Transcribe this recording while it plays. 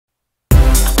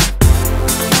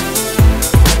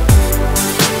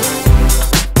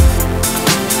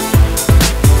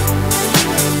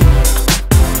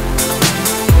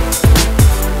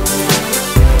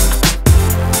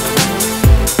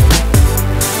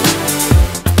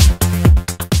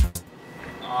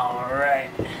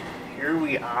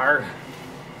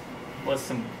with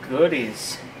some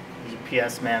goodies the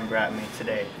PS man brought me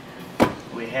today.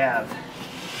 We have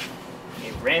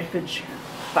a Rampage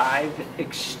 5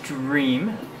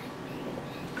 Extreme.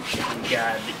 We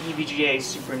got the EVGA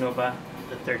Supernova,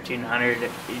 the 1300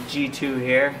 G2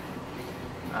 here.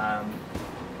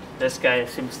 This guy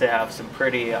seems to have some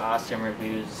pretty awesome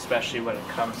reviews, especially when it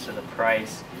comes to the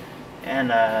price,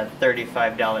 and a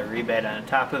 $35 rebate on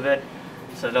top of it.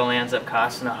 So it only ends up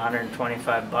costing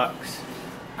 125 bucks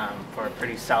for a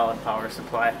pretty solid power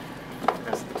supply.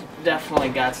 It's definitely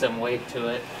got some weight to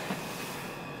it.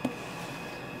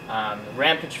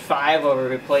 Rampage 5 will be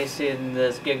replacing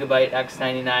this Gigabyte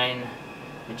X99,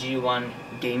 the G1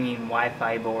 gaming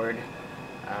Wi-Fi board.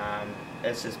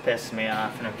 This just pissed me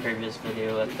off in a previous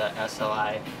video with the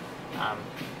SLI.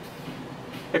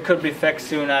 It could be fixed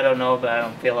soon, I don't know, but I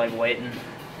don't feel like waiting.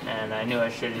 And I knew I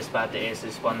should have just bought the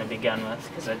Asus one to begin with,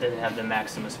 because I did have the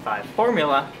Maximus 5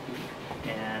 formula,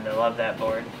 and I love that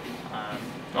board.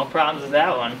 No problems with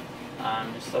that one.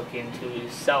 I'm just looking to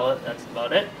sell it, that's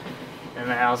about it.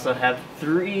 And I also have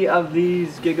 3 of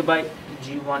these Gigabyte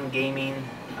G1 gaming,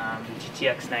 the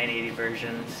GTX 980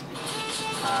 versions.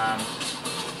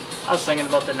 I was thinking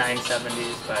about the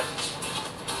 970s, but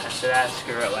I said,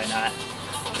 screw it, why not?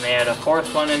 And they had a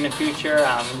 4th one in the future.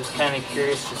 I'm just kind of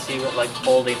curious to see what like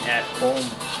folding at home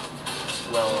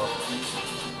will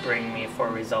bring me for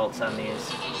results on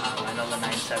these. I know the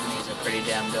 970s are pretty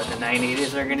damn good. The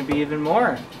 980s are going to be even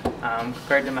more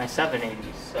compared to my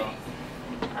 780s. So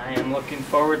I am looking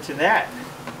forward to that.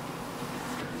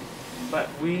 But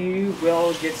we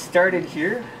will get started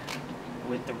here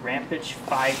with the Rampage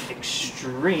 5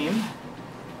 Extreme.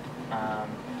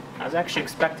 I was actually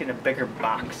expecting a bigger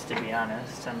box, to be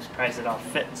honest. I'm surprised it all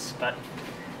fits, but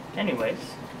anyways.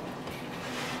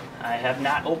 I have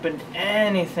not opened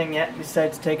anything yet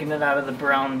besides taking it out of the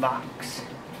brown box.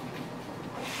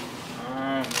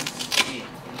 Let's see.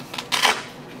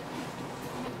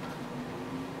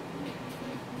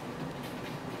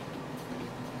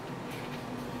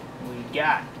 We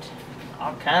got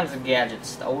all kinds of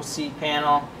gadgets. The OC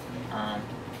panel,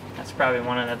 that's probably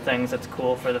one of the things that's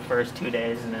cool for the first 2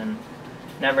 days and then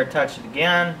never touch it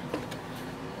again.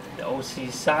 The OC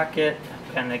socket,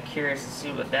 I'm kind of curious to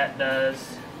see what that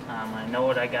does. I know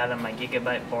what I got on my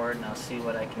Gigabyte board, and I'll see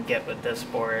what I can get with this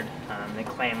board. They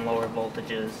claim lower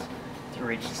voltages to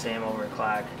reach the same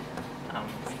overclock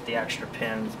with the extra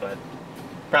pins, but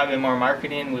probably more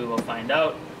marketing, we will find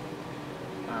out.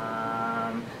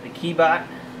 The keybot,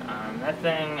 that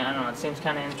thing, I don't know, it seems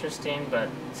kind of interesting, but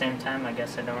at the same time, I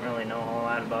guess I don't really know a whole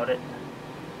lot about it.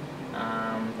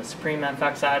 The Supreme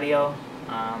FX audio,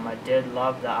 I did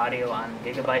love the audio on the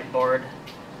Gigabyte board.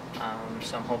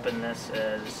 So I'm hoping this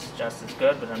is just as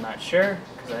good, but I'm not sure,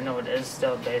 because I know it is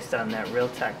still based on that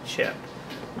Realtek chip.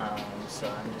 So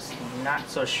I'm just not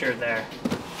so sure there.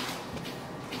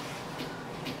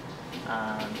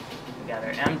 We got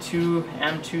our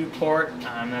M2 port.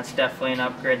 That's definitely an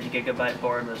upgrade. The Gigabyte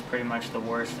board was pretty much the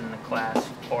worst in the class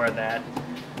for that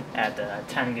at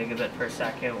 10 gigabit per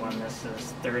second, when this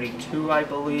is 32, I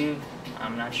believe.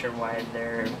 I'm not sure why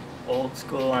they're old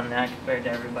school on that compared to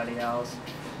everybody else.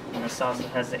 And this also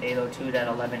has the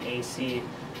 802.11 AC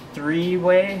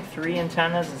 3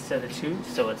 antennas instead of 2,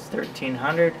 so it's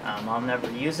 1300. I'll never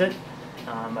use it.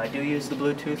 I do use the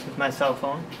Bluetooth with my cell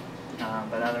phone,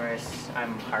 but otherwise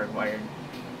I'm hardwired.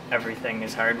 Everything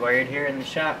is hardwired here in the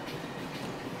shop.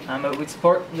 But we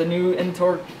support the new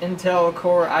Intel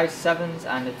Core i7s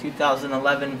on the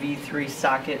 2011 V3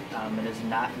 socket. It is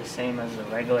not the same as the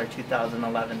regular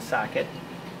 2011 socket.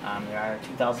 There are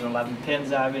 2011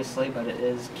 pins, obviously, but it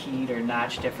is keyed or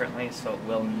notched differently, so it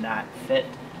will not fit.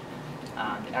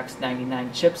 The X99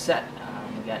 chipset,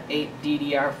 we got 8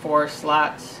 DDR4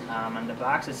 slots. On the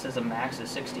box it says a max of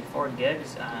 64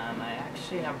 gigs.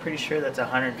 I'm pretty sure that's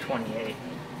 128.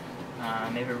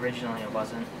 Maybe originally it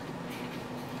wasn't.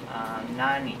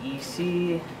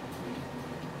 Non-EC,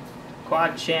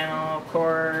 quad channel, of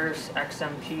course,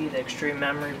 XMP, the extreme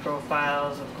memory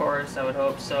profiles, of course, I would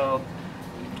hope so.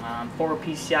 4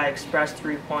 PCI Express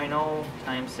 3.0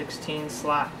 times 16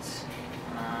 slots,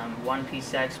 1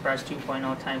 PCI Express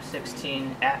 2.0 times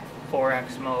 16 at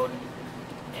 4X mode,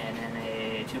 and then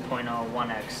a 2.0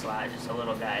 1X slot, just a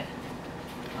little guy.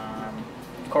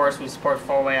 Of course, we support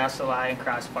 4-way SLI and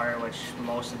Crossfire, which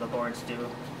most of the boards do.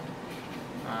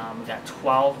 We got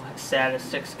 12 SATA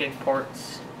 6 gig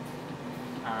ports.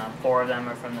 4 of them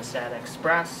are from the SATA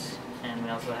Express, and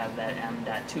we also have that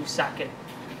M.2 socket.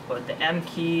 But the M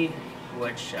key,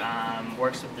 which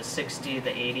works with the 60,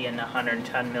 the 80, and the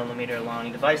 110 millimeter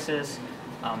long devices,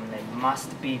 They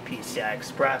must be PCI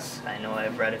Express. I know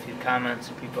I've read a few comments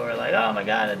and people are like, oh my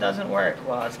god, it doesn't work.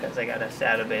 Well, it's because I got a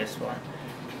SATA based one.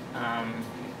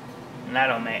 And I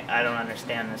don't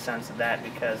understand the sense of that,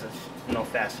 because it's no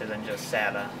faster than just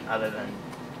SATA, other than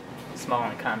small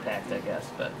and compact, I guess.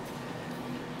 But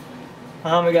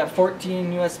we got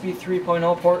 14 USB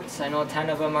 3.0 ports. I know 10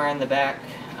 of them are in the back.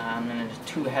 And there's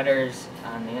 2 headers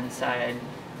on the inside.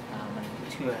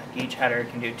 Each header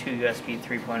can do 2 USB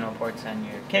 3.0 ports on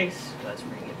your case. So that's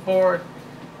where you get 4.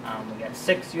 We got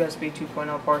 6 USB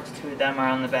 2.0 ports. 2 of them are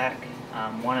on the back.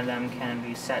 One of them can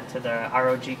be set to the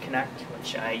ROG Connect,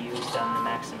 which I used on the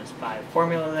Maximus 5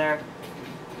 formula there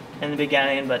in the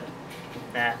beginning, but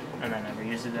and I never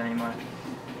used it anymore.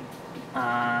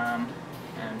 And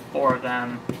 4 of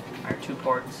them are 2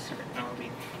 ports.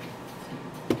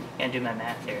 Can't do my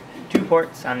math here. 2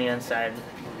 ports on the inside,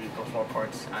 will equal 4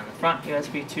 ports on the front.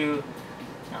 USB 2.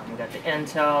 We got the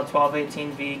Intel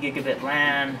 1218V Gigabit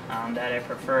LAN that I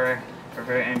prefer.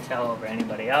 Intel over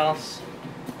anybody else.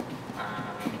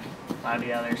 A lot of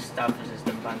the other stuff is just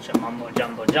a bunch of mumbo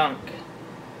jumbo junk.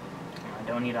 I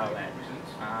don't need all that.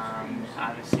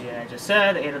 Obviously, I just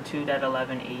said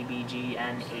 802.11 ABG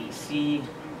NAC.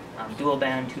 Dual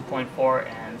band 2.4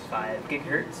 and 5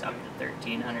 gigahertz up to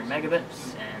 1300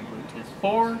 megabits, and Bluetooth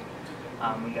 4.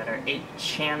 We got our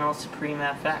 8-channel Supreme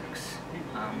FX,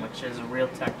 which is a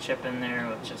Realtek chip in there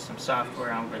with just some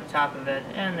software over the top of it,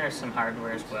 and there's some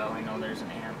hardware as well. I know there's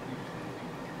an amp.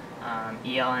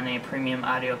 ELNA premium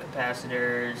audio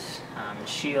capacitors,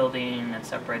 shielding that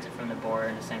separates it from the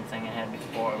board, the same thing I had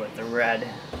before with the red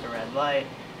light.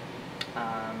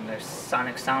 There's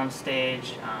Sonic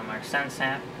Soundstage, our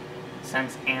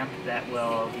Sense amp that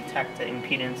will detect the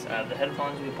impedance of the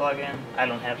headphones we plug in. I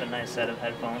don't have a nice set of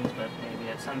headphones, but maybe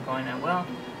at some point I will.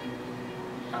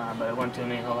 But it wouldn't do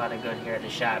me a whole lot of good here at the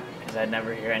shop, because I'd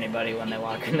never hear anybody when they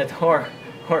walk in the door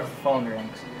or the phone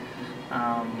rings.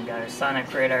 We got our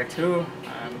Sonic Radar 2.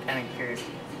 I'm kind of curious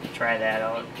to try that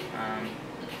out,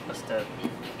 just to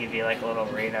give you like a little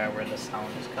radar where the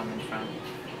sound is coming from.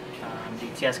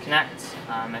 DTS Connect,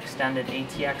 extended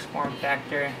ATX form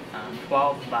factor,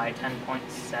 12 by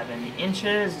 10.7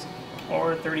 inches,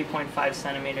 or 30.5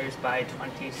 centimeters by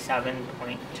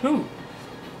 27.2.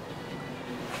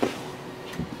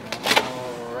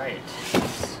 Alright,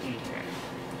 let's see here.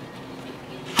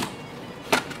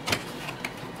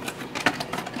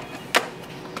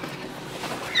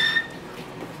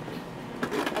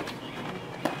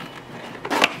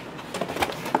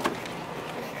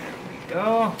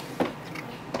 Go.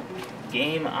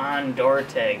 Game on door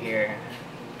tag here.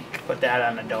 Put that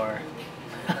on the door.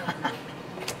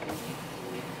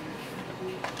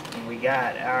 We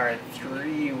got our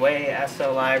 3-way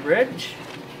SLI bridge,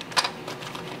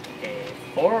 a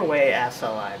 4-way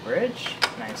SLI bridge,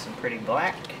 nice and pretty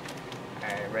black,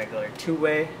 our regular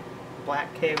 2-way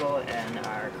black cable, and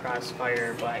our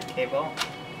Crossfire black cable.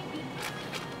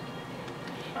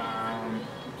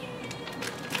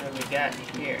 What do we got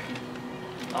here?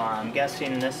 I'm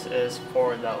guessing this is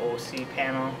for the OC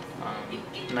panel.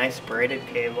 Nice braided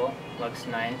cable, looks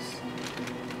nice.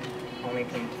 Only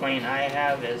complaint I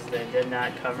have is they did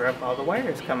not cover up all the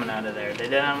wires coming out of there. They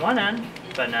did on one end,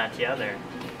 but not the other.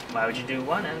 Why would you do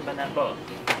one end but not both?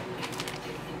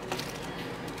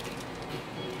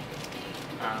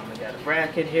 We got a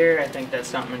bracket here. I think that's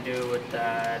something to do with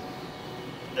the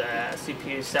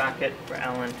CPU socket for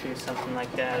LN2, something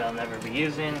like that I'll never be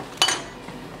using.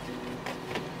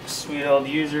 Sweet old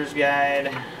user's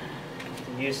guide.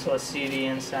 Useless CD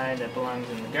inside that belongs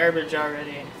in the garbage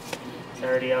already. It's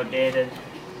already outdated.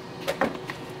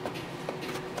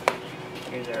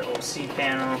 Here's our OC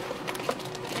panel.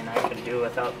 And I could do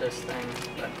without this thing,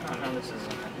 but oh no,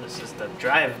 this is the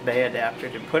drive bay adapter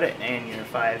to put it in your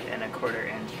 5 1/4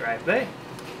 inch drive bay.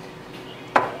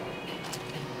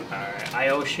 Our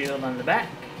I/O shield on the back.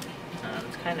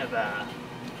 It's kind of I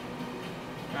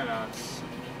don't know, it's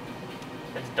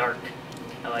dark.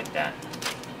 I like that.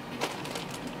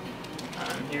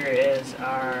 Here is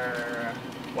our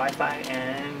Wi-Fi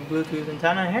and Bluetooth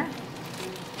antenna here.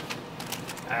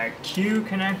 Our Q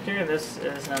connector. This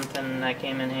is something that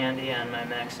came in handy on my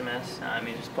Maximus.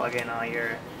 You just plug in all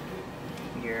your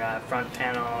front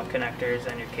panel connectors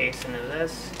and your case into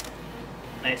this.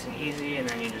 Nice and easy, and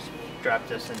then you just drop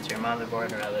this into your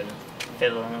motherboard rather than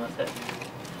fiddling with it.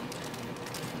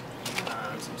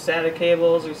 Some SATA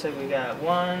cables. We said we got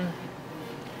 1,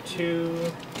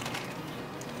 2,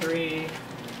 3,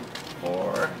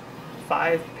 4,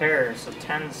 5 pairs of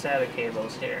 10 SATA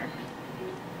cables here.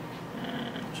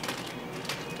 And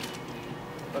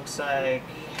looks like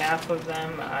half of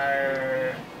them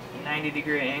are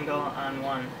 90-degree angle on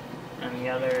one, and the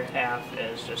other half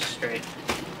is just straight.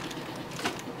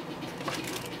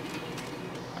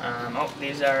 Oh,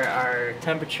 these are our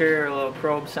temperature little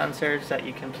probe sensors that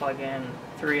you can plug in,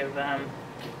 3 of them,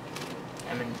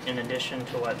 and in addition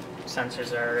to what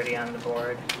sensors are already on the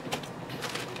board.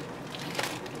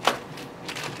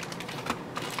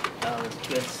 Let's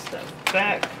get stuff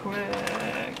back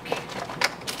quick.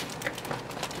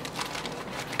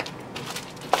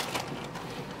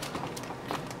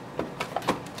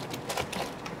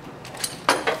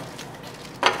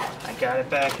 Got it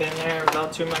back in there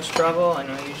without too much trouble. I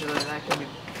know usually that can be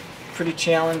pretty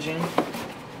challenging.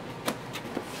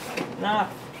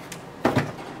 Enough.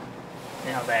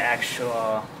 Now the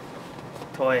actual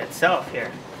toy itself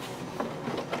here.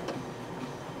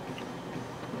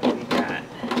 What we got?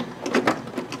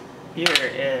 Here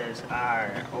is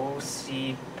our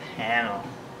OC panel.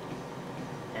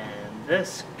 And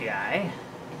this guy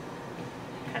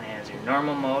kind of has your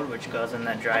normal mode, which goes in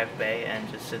that drive bay and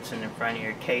just sits in front of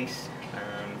your case.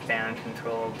 Fan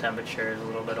control, temperatures, a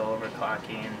little bit of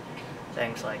overclocking,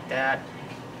 things like that.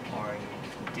 Or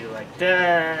you can do like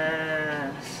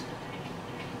this.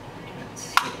 Let's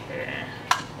see here.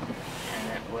 And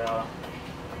it will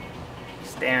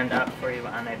stand up for you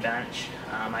on a bench.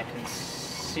 I can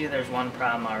see there's one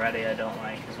problem already I don't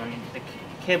like, is when the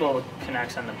cable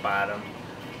connects on the bottom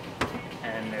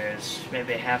and there's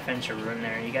maybe a ½ inch of room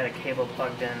there. You got a cable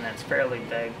plugged in that's fairly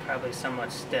big, probably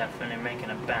somewhat stiff, and you're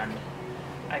making a bend.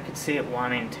 I could see it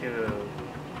wanting to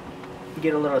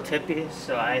get a little tippy,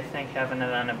 so I think having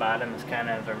it on the bottom is kind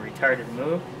of a retarded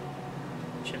move.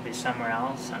 It should be somewhere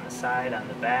else, on the side, on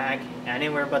the back,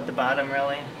 anywhere but the bottom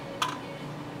really.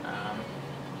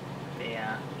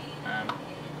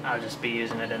 I'll just be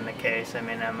using it in the case. I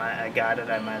mean, I got it,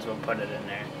 I might as well put it in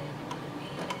there.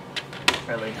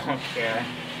 Really don't care.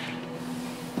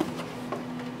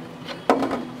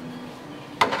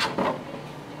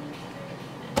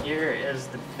 Here is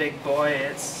the big boy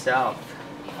itself.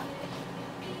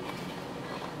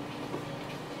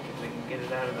 If we can get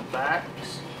it out of the box.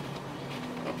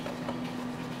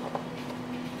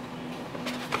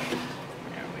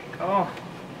 There we go.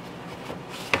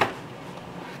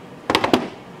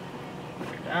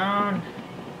 Put it down.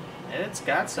 It's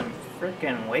got some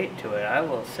freaking weight to it, I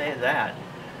will say that.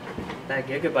 That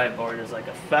Gigabyte board is like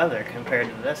a feather compared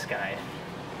to this guy.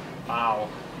 Wow.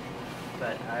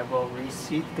 But I will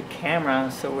reseat the camera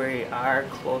so we are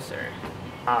closer.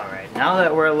 Alright, now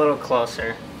that we're a little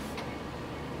closer,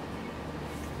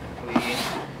 we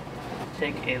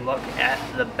take a look at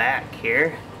the back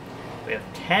here. We have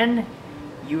 10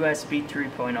 USB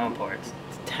 3.0 ports.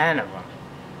 It's 10 of them.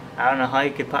 I don't know how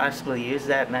you could possibly use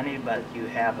that many, but you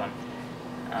have them.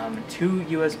 2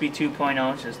 USB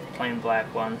 2.0s, just plain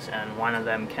black ones, and one of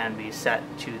them can be set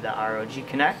to the ROG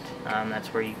Connect.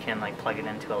 That's where you can like plug it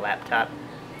into a laptop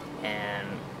and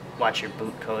watch your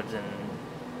boot codes and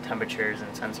temperatures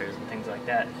and sensors and things like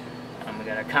that. We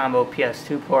got a combo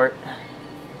PS2 port.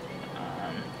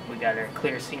 We got our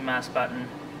clear CMOS button,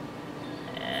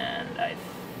 and I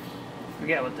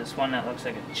forget what this one that looks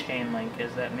like a chain link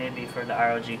is. That may be for the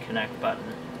ROG Connect button.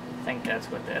 I think that's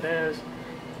what that is.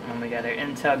 And we got our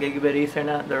Intel Gigabit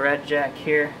Ethernet, the red jack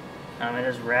here. It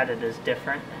is red, it is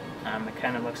different. It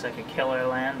kind of looks like a killer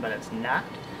LAN, but it's not.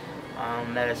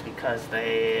 That is because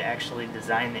they actually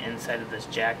designed the inside of this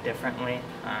jack differently.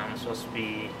 It's supposed to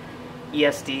be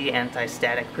ESD,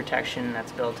 anti-static protection,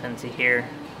 that's built into here.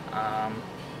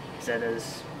 That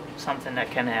is something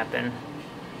that can happen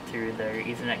through their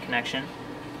Ethernet connection.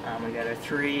 We got our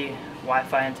 3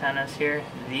 Wi-Fi antennas here.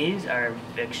 These are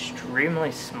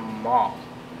extremely small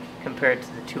compared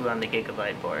to the 2 on the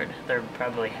Gigabyte board. They're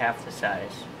probably half the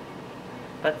size,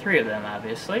 but 3 of them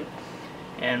obviously.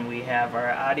 And we have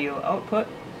our audio output.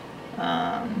 You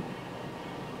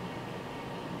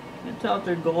can tell if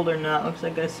they're gold or not. Looks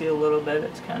like I see a little bit.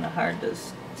 It's kind of hard to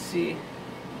see.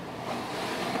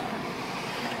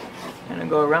 Gonna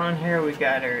go around here. We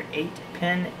got our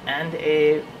 8-pin and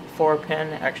a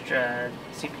 4-pin extra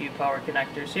CPU power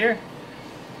connectors here.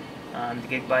 The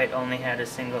Gigabyte only had a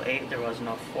single 8, there was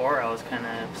no 4. I was kind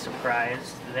of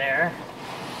surprised there.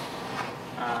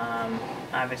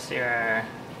 Obviously our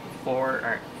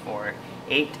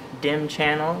 8 DIMM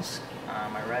channels,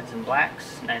 our reds and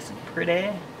blacks, nice and pretty.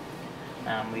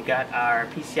 We got our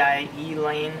PCIe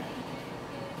lane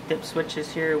dip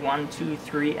switches here, 1, 2,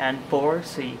 3, and 4,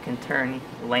 so you can turn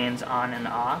lanes on and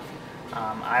off.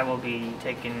 I will be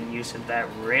taking use of that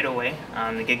right away.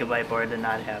 The Gigabyte board did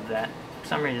not have that. For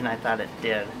some reason I thought it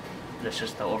did. That's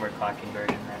just the overclocking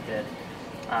version that did.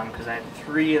 Because I had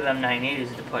 3 of them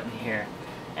 980s to put in here.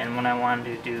 And when I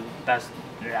wanted to do best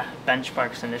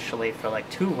benchmarks initially for like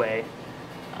two-way,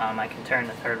 I can turn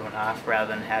the third one off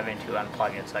rather than having to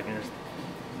unplug it. So I can just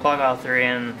plug all three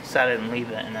in, set it and leave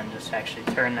it, and then just actually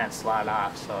turn that slot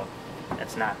off so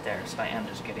it's not there. So I am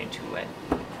just getting two-way.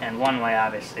 And one-way,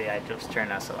 obviously, I just turn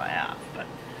SLI off.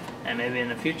 And maybe in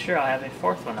the future I'll have a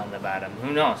fourth one on the bottom.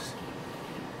 Who knows?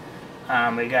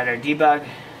 We got our debug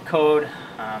code.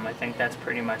 I think that's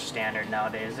pretty much standard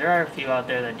nowadays. There are a few out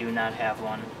there that do not have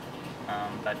one,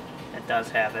 but it does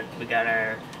have it. We got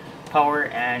our power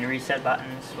and reset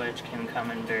buttons, which can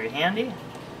come in very handy.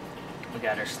 We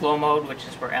got our slow mode, which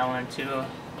is for LN2,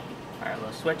 our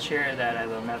little switch here that I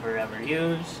will never ever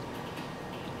use.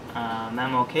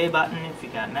 MMOK button if you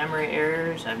got memory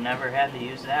errors. I've never had to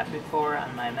use that before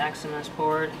on my Maximus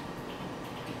board.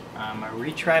 A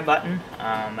retry button.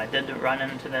 I did run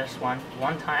into this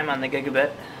one time on the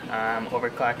Gigabit,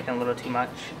 overclocking a little too much.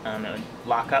 It would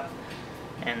lock up,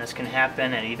 and this can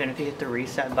happen, and even if you hit the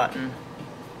reset button,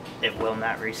 it will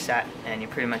not reset, and you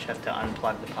pretty much have to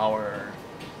unplug the power or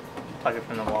plug it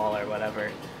from the wall or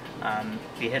whatever.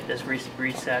 If you hit this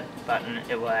reset button,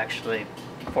 it will actually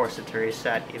force it to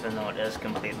reset even though it is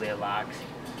completely locked.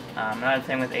 Another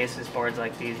thing with Asus boards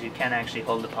like these, you can actually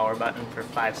hold the power button for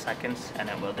 5 seconds and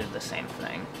it will do the same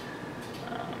thing.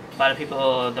 A lot of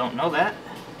people don't know that,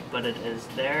 but it is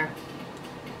there.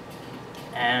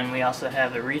 And we also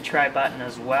have a retry button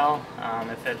as well.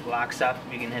 If it locks up,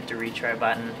 you can hit the retry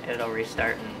button, it'll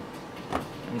restart, and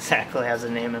exactly as the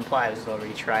name implies, it'll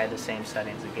retry the same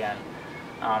settings again.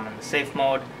 And the safe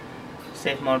mode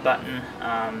button,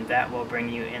 that will bring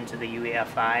you into the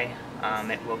UEFI.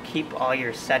 It will keep all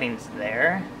your settings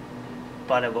there,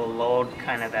 but it will load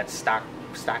kind of at stock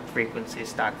frequency,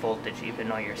 stock voltage, even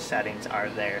though your settings are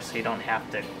there, so you don't have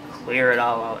to clear it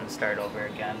all out and start over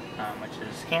again, which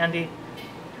is handy.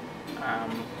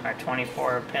 Our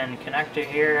 24-pin connector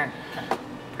here,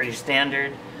 pretty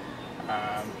standard.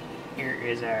 Here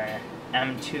is our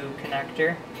M2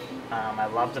 connector. I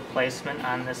love the placement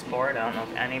on this board. I don't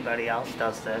know if anybody else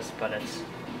does this, but it's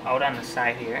out on the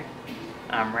side here,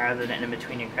 rather than in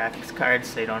between your graphics cards,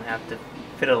 so you don't have to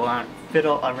fiddle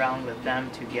around with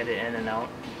them to get it in and out.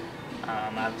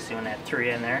 Obviously when I have 3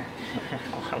 in there,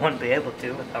 I wouldn't be able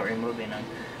to without removing them.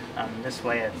 This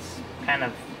way it's kind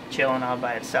of chilling all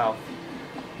by itself.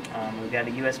 We've got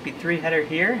a USB 3 header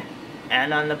here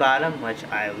and on the bottom, which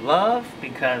I love,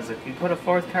 because if you put a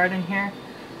 4th card in here,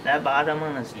 that bottom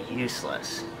one is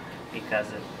useless because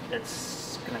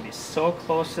it's going to be so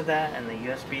close to that, and the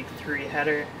USB 3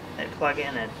 header they plug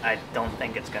in, I don't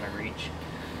think it's going to reach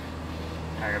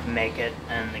or make it.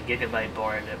 And the Gigabyte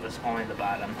board, it was only the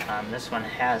bottom. This one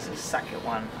has a second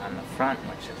one on the front,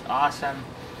 which is awesome.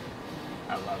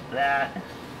 I love that.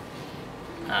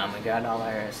 We got all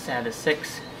our SATA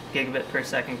 6 gigabit per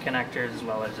second connectors, as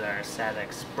well as our SATA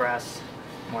Express,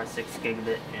 more 6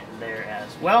 gigabit in there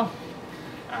as well.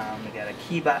 We got a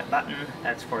key button,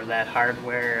 that's for that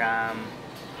hardware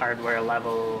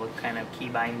level kind of key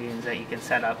bindings that you can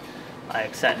set up,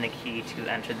 like setting the key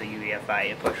to enter the UEFI.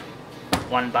 You push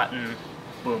one button,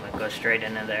 boom, it goes straight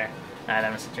into there. Not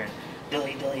having to turn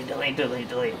delete.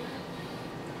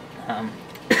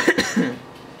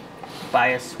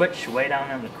 Bias switch way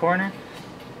down in the corner.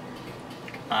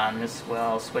 This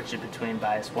will switch it between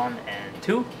bias 1 and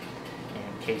 2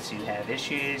 in case you have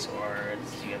issues, or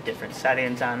you have different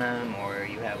settings on them, or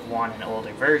you want an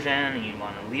older version and you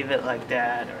want to leave it like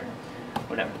that, or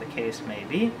whatever the case may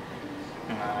be.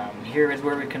 Here is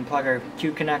where we can plug our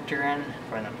Q connector in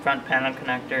for the front panel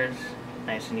connectors,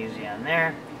 nice and easy on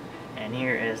there. And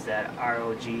here is that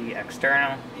ROG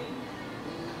external.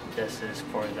 This is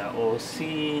for the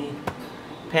OC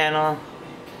panel.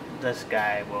 This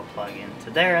guy will plug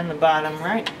into there in the bottom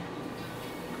right.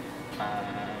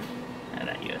 And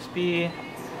that USB.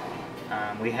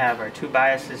 We have our 2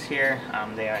 biases here.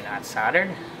 They are not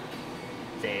soldered.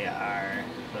 They are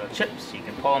little chips. You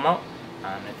can pull them out.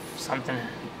 If something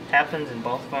happens and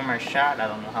both of them are shot, I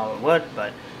don't know how it would,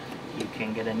 but you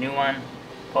can get a new one,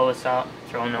 pull this out,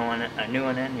 throw a new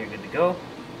one in, you're good to go.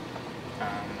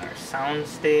 Our sound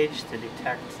stage to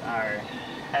detect our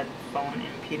headphone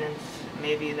impedance,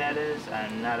 maybe that is,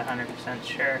 I'm not 100%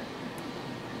 sure.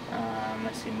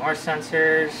 Let's see, more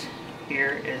sensors.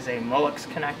 Here is a Molex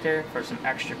connector for some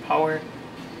extra power.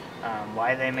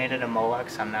 Why they made it a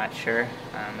Molex, I'm not sure.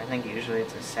 I think usually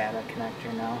it's a SATA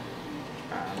connector now.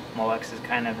 Molex is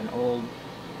kind of an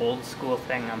old school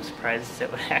thing. I'm surprised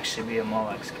it would actually be a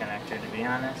Molex connector, to be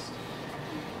honest.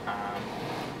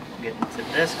 Getting to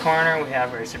this corner, we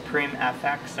have our Supreme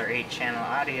FX, our 8-channel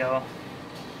audio.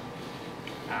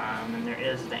 And there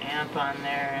is the amp on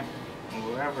there,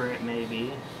 wherever it may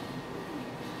be.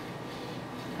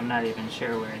 I'm not even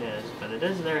sure where it is, but it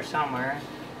is there somewhere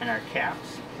in our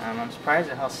caps. I'm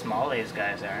surprised at how small these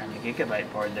guys are. On the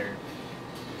Gigabyte board, they're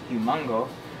humongo.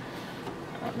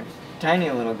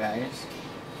 Tiny little guys.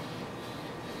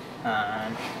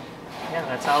 Yeah,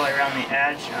 that's all around the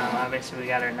edge. Obviously we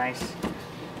got our nice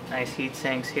heat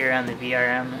sinks here on the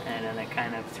VRM, and then it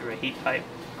kind of through a heat pipe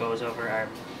goes over our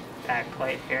back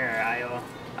plate here, our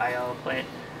IO plate.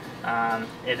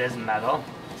 It is metal.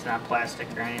 It's not plastic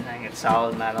or anything. It's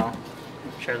solid metal.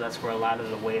 I'm sure that's where a lot of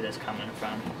the weight is coming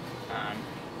from.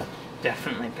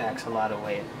 Definitely packs a lot of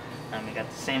weight. We got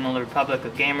the same old Republic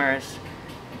of Gamers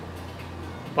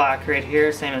block right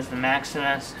here, same as the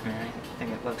Maximus. I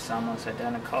think it looks almost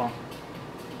identical.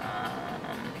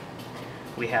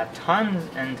 We have tons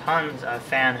and tons of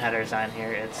fan headers on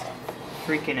here. It's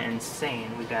freaking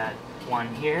insane. We got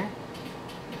one here,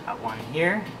 got one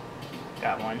here,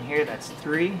 got one here. That's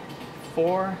 3,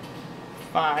 4,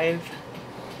 5,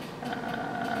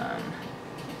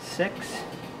 6,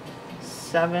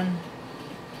 7,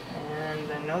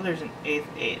 and I know there's an 8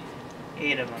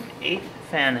 of them. 8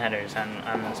 fan headers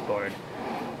on this board.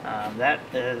 That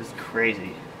is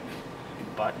crazy,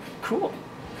 but cool.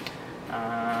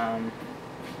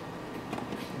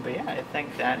 But yeah, I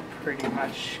think that pretty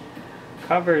much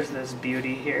covers this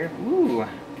beauty here. Ooh,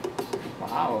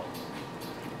 wow.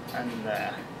 And the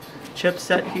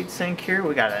chipset heatsink here,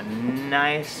 we got a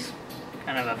nice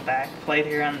kind of a back plate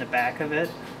here on the back of it.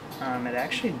 It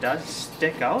actually does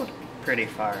stick out pretty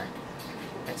far.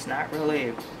 It's not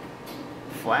really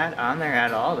flat on there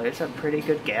at all. There's a pretty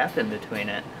good gap in between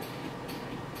it.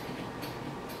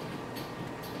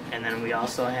 And then we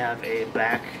also have a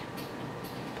back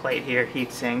plate here,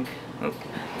 heatsink,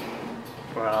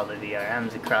 for all the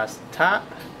VRMs across the top.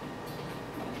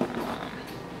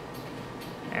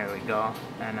 There we go.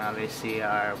 And obviously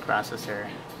our processor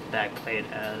back plate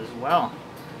as well.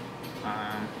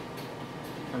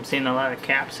 I'm seeing a lot of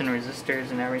caps and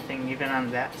resistors and everything, even on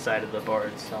that side of the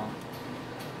board, so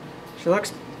it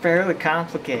looks fairly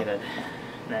complicated,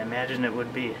 and I imagine it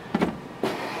would be.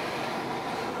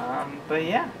 But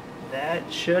yeah,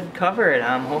 that should cover it.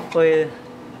 Hopefully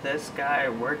this guy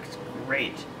works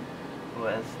great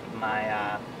with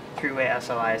my 3-way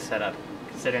SLI setup,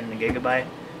 considering the Gigabyte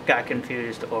got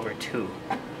confused over 2.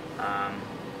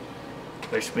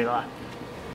 Wish me luck.